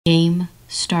Game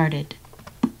started.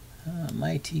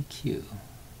 Mighty Q.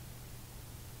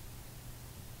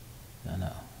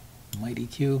 No. Mighty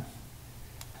Q.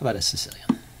 How about a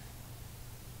Sicilian?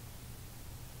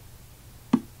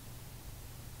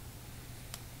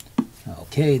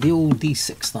 Okay, the old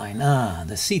D6 line.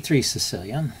 The C3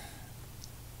 Sicilian.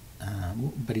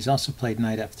 But he's also played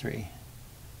knight F3.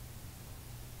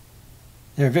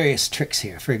 There are various tricks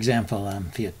here. For example,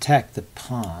 if you attack the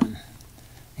pawn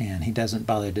and he doesn't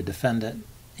bother to defend it,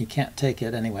 he can't take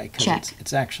it anyway because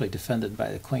it's actually defended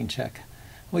by the queen check.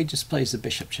 Well, he just plays the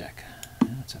bishop check.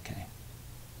 That's okay.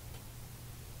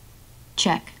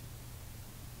 Check.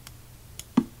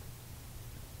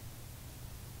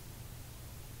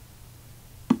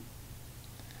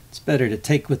 It's better to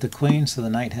take with the queen so the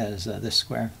knight has this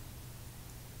square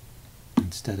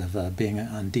instead of being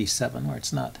on D7 where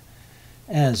it's not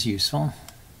as useful.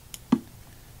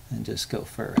 And just go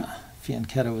for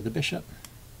fianchetto with the bishop.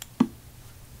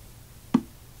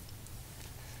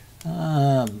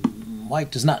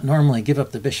 White does not normally give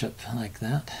up the bishop like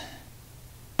that,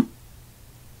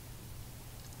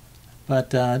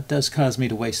 but it does cause me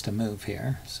to waste a move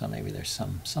here, so maybe there's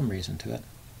some reason to it.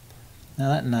 Now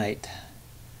that knight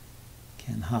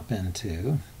can hop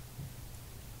into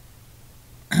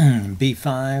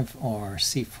B5 or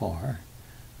C4,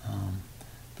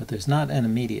 but there's not an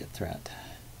immediate threat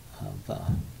of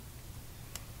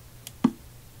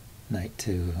knight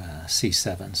to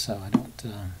C7, so I don't.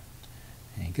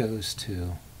 He goes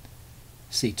to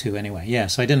C2 anyway. Yeah,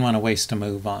 so I didn't want to waste a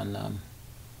move on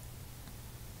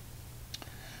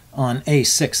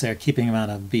A6 there, keeping him out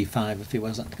of B5 if he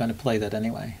wasn't going to play that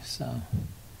anyway. So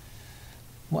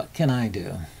what can I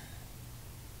do?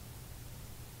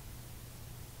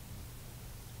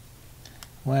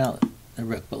 Well, the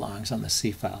rook belongs on the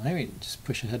C file. Maybe just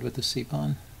push ahead with the C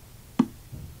pawn.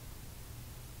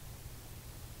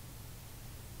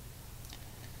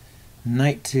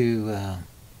 Knight to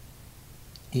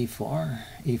E4,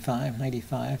 E5, knight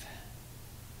E5.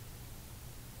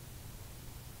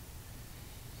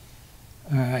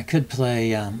 Or I could play,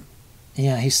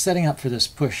 yeah, he's setting up for this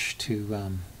push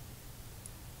to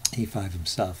E5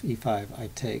 himself. E5,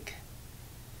 I take.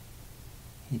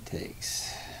 He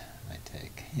takes. I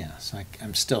take. Yeah, so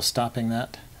I'm still stopping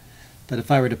that. But if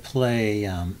I were to play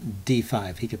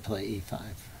D5, he could play E5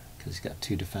 because he's got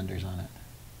two defenders on it.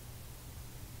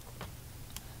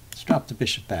 Let's drop the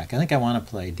bishop back. I think I want to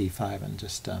play D5 and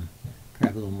just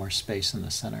grab a little more space in the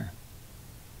center.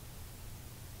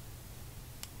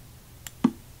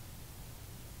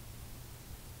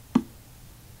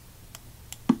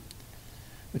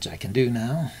 Which I can do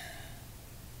now.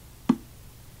 And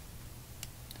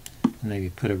maybe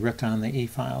put a rook on the E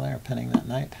file there, pinning that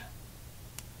knight.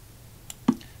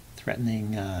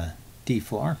 Threatening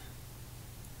D4.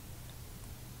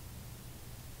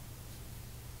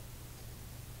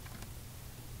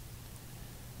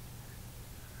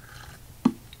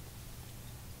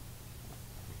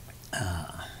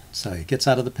 So he gets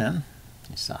out of the pin.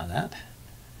 You saw that.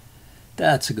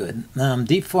 That's a good.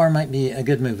 D4 might be a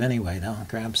good move anyway, though.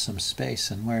 Grab some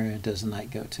space. And where does the knight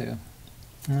go to?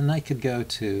 And the knight could go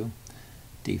to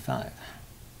D5.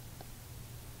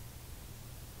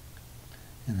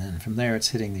 And then from there it's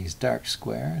hitting these dark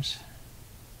squares.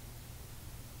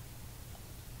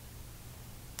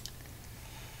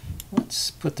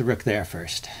 Let's put the rook there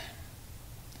first.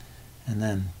 And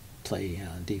then play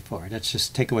D4. Let's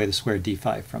just take away the square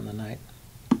D5 from the knight.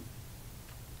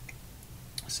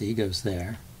 So he goes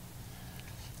there.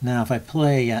 Now if I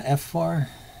play F4,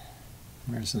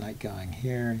 where's the knight going?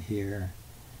 Here, here,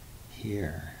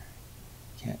 here.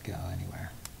 Can't go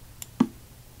anywhere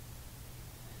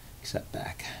except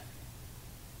back.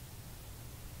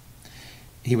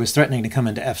 He was threatening to come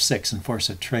into F6 and force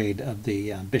a trade of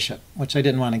the bishop, which I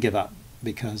didn't want to give up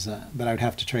because, but I would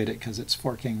have to trade it because it's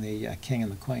forking the king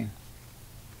and the queen.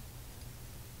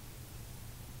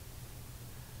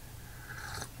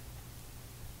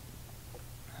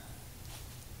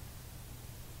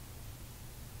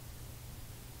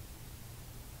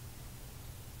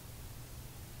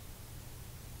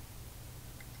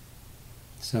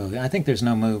 So I think there's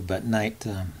no move but knight,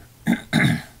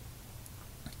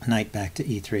 knight back to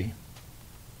E3.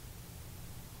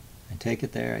 I take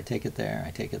it there, I take it there,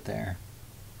 I take it there.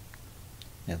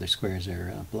 The other squares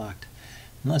are blocked.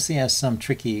 Unless he has some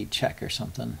tricky check or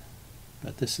something.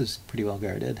 But this is pretty well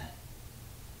guarded.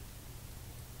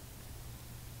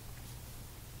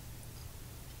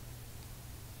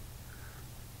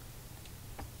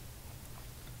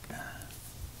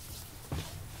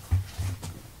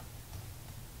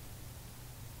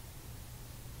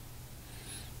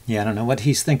 Yeah, I don't know what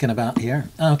he's thinking about here.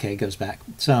 Okay, goes back.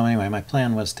 So anyway, my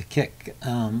plan was to kick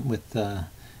with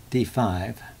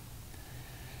d5.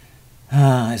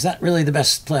 Is that really the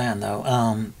best plan,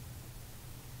 though?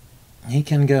 He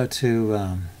can go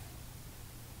to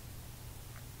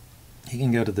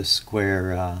the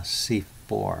square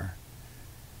c4,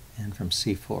 and from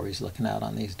c4 he's looking out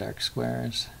on these dark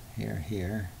squares here,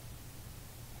 here,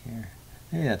 here.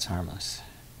 Maybe that's harmless.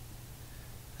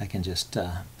 I can just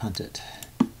punt it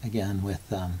again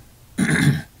with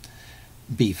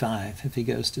b5 if he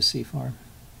goes to c4.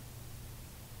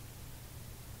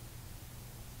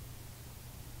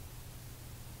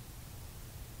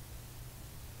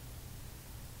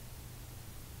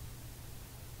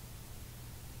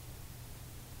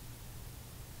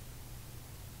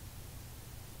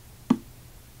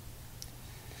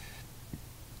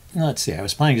 Let's see, I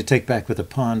was planning to take back with the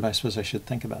pawn, but I suppose I should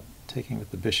think about taking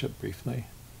with the bishop briefly.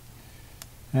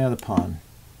 Yeah, the pawn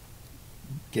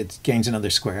gains another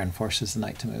square and forces the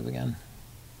knight to move again.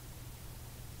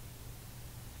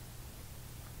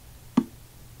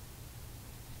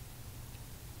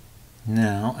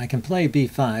 Now, I can play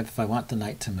b5 if I want the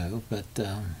knight to move, but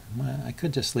I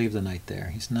could just leave the knight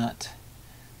there. He's not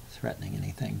threatening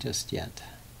anything just yet.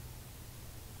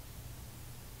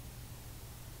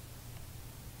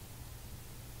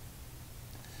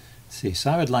 See,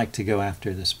 so I would like to go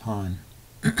after this pawn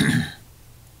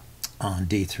on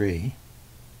d3.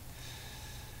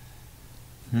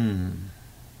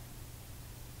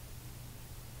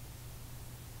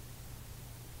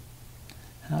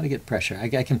 How to get pressure? I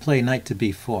can play knight to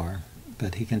b4,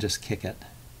 but he can just kick it.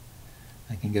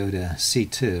 I can go to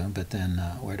c2, but then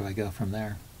where do I go from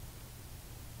there?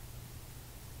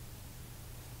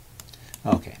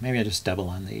 Okay, maybe I just double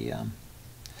on the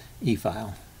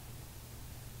e-file.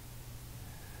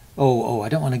 Oh, I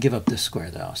don't want to give up this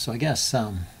square, though, so I guess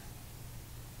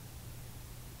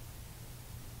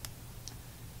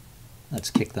let's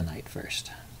kick the knight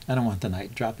first. I don't want the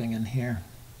knight dropping in here.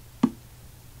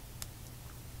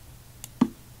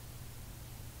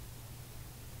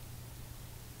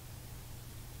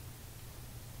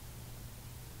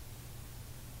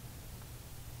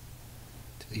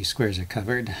 These squares are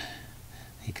covered.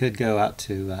 He could go out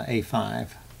to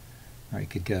a5, or he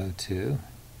could go to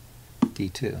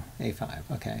d2, a5,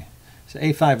 okay. So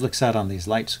a5 looks out on these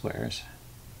light squares,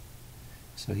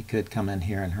 so he could come in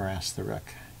here and harass the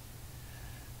rook.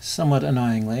 Somewhat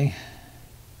annoyingly.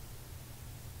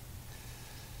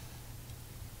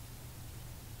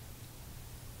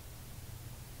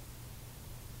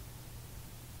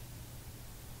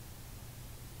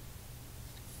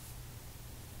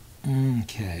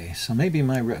 Okay, so maybe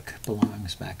my rook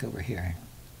belongs back over here.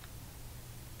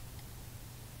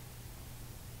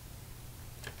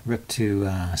 Rook to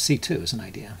c2 is an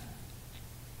idea.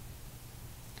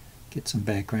 Get some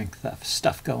back rank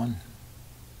stuff going.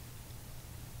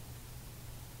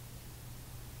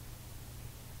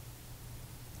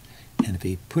 And if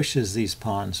he pushes these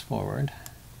pawns forward,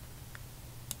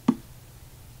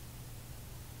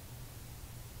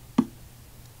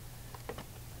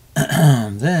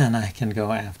 then I can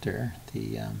go after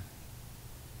the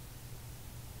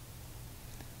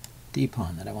d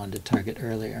pawn that I wanted to target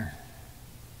earlier.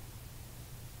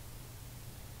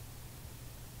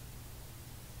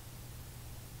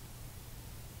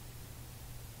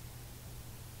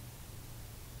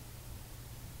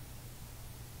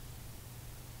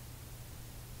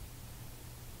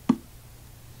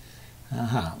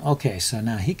 Aha, okay, so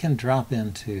now he can drop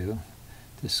into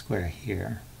the square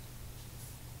here,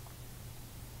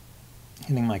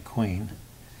 hitting my queen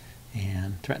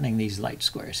and threatening these light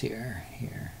squares here,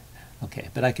 here. Okay,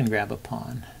 but I can grab a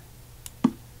pawn.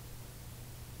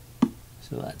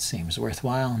 So that seems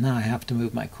worthwhile. Now I have to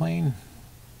move my queen.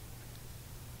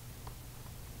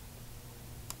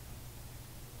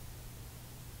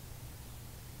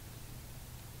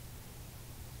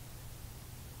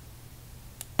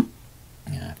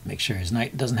 Make sure his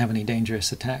knight doesn't have any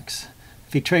dangerous attacks.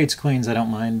 If he trades queens, I don't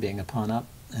mind being a pawn up,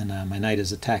 and my knight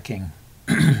is attacking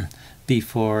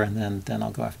b4, and then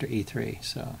I'll go after e3,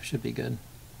 so should be good.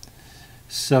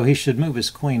 So he should move his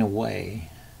queen away.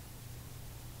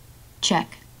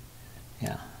 Check.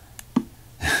 Yeah.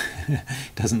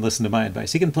 Doesn't listen to my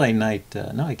advice. He can play knight.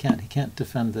 No, he can't. He can't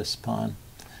defend this pawn,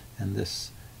 and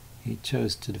this. He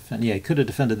chose to defend. Yeah, he could have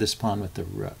defended this pawn with the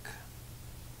rook.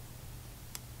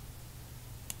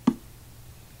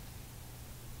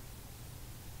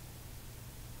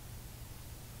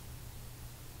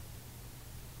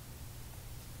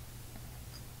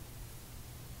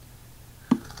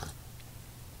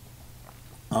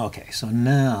 Okay, so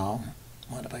now,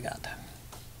 what have I got?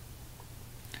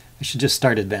 I should just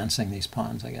start advancing these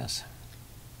pawns, I guess.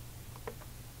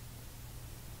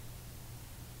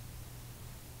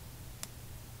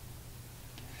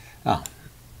 Oh,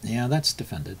 yeah, that's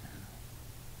defended.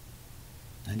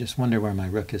 I just wonder where my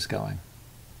rook is going.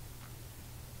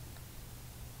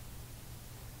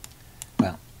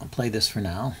 Well, I'll play this for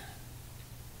now.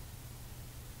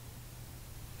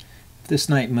 If this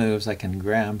knight moves, I can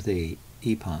grab the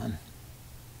e-pawn.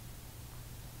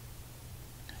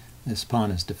 This pawn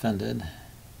is defended.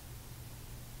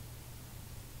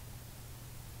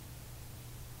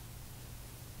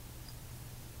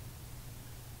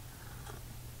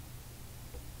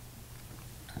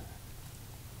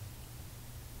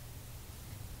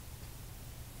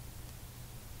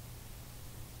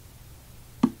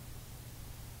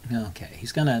 Okay,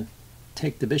 he's going to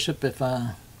take the bishop if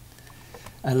I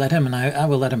let him, and I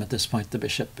will let him at this point. The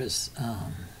bishop is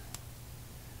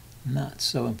not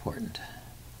so important.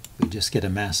 We just get a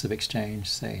massive exchange,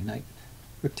 say knight,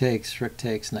 rook takes,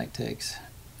 knight takes.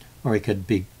 Or he could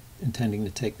be intending to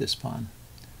take this pawn.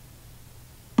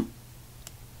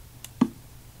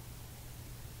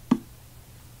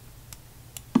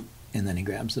 And then he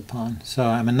grabs the pawn. So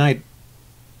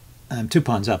I'm two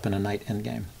pawns up in a knight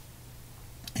endgame.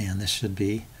 And this should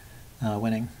be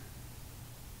winning.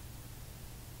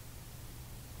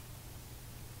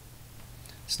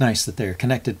 It's nice that they're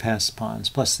connected past pawns.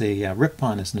 Plus the rook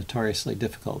pawn is notoriously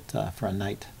difficult for a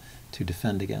knight to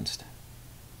defend against.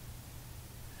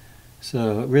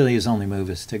 So really his only move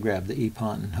is to grab the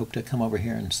e-pawn and hope to come over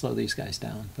here and slow these guys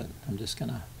down. But I'm just going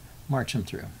to march him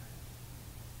through.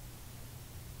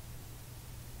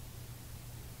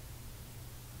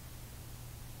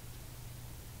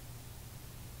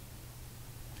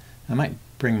 I might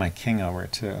bring my king over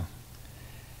too.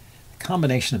 The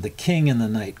combination of the king and the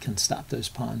knight can stop those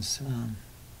pawns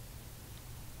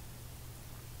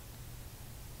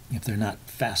if they're not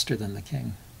faster than the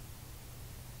king.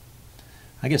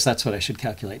 I guess that's what I should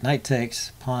calculate. Knight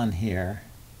takes, pawn here,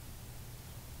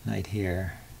 knight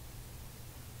here,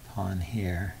 pawn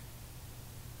here.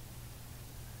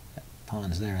 That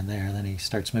pawn's there and there. Then he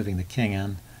starts moving the king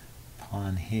in,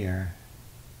 pawn here.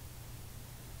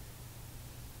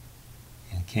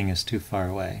 And king is too far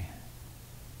away.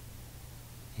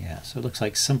 Yeah, so it looks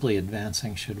like simply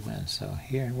advancing should win. So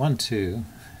here, 1, 2,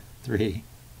 3.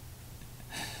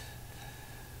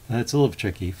 That's a little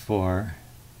tricky. 4,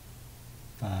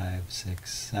 5,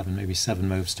 6, 7, maybe 7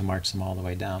 moves to march them all the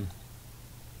way down.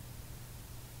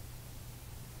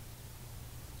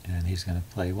 And he's going to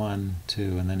play 1,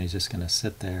 2, and then he's just going to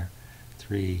sit there.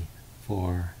 3,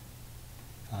 4,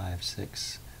 5,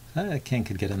 6. The king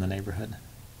could get in the neighborhood.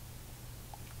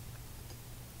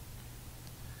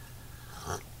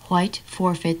 White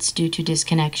forfeits due to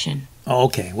disconnection.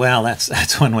 Okay, well,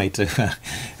 that's one way to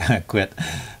quit.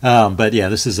 But yeah,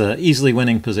 this is an easily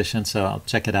winning position, so I'll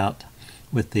check it out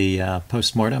with the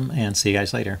post-mortem and see you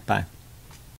guys later. Bye.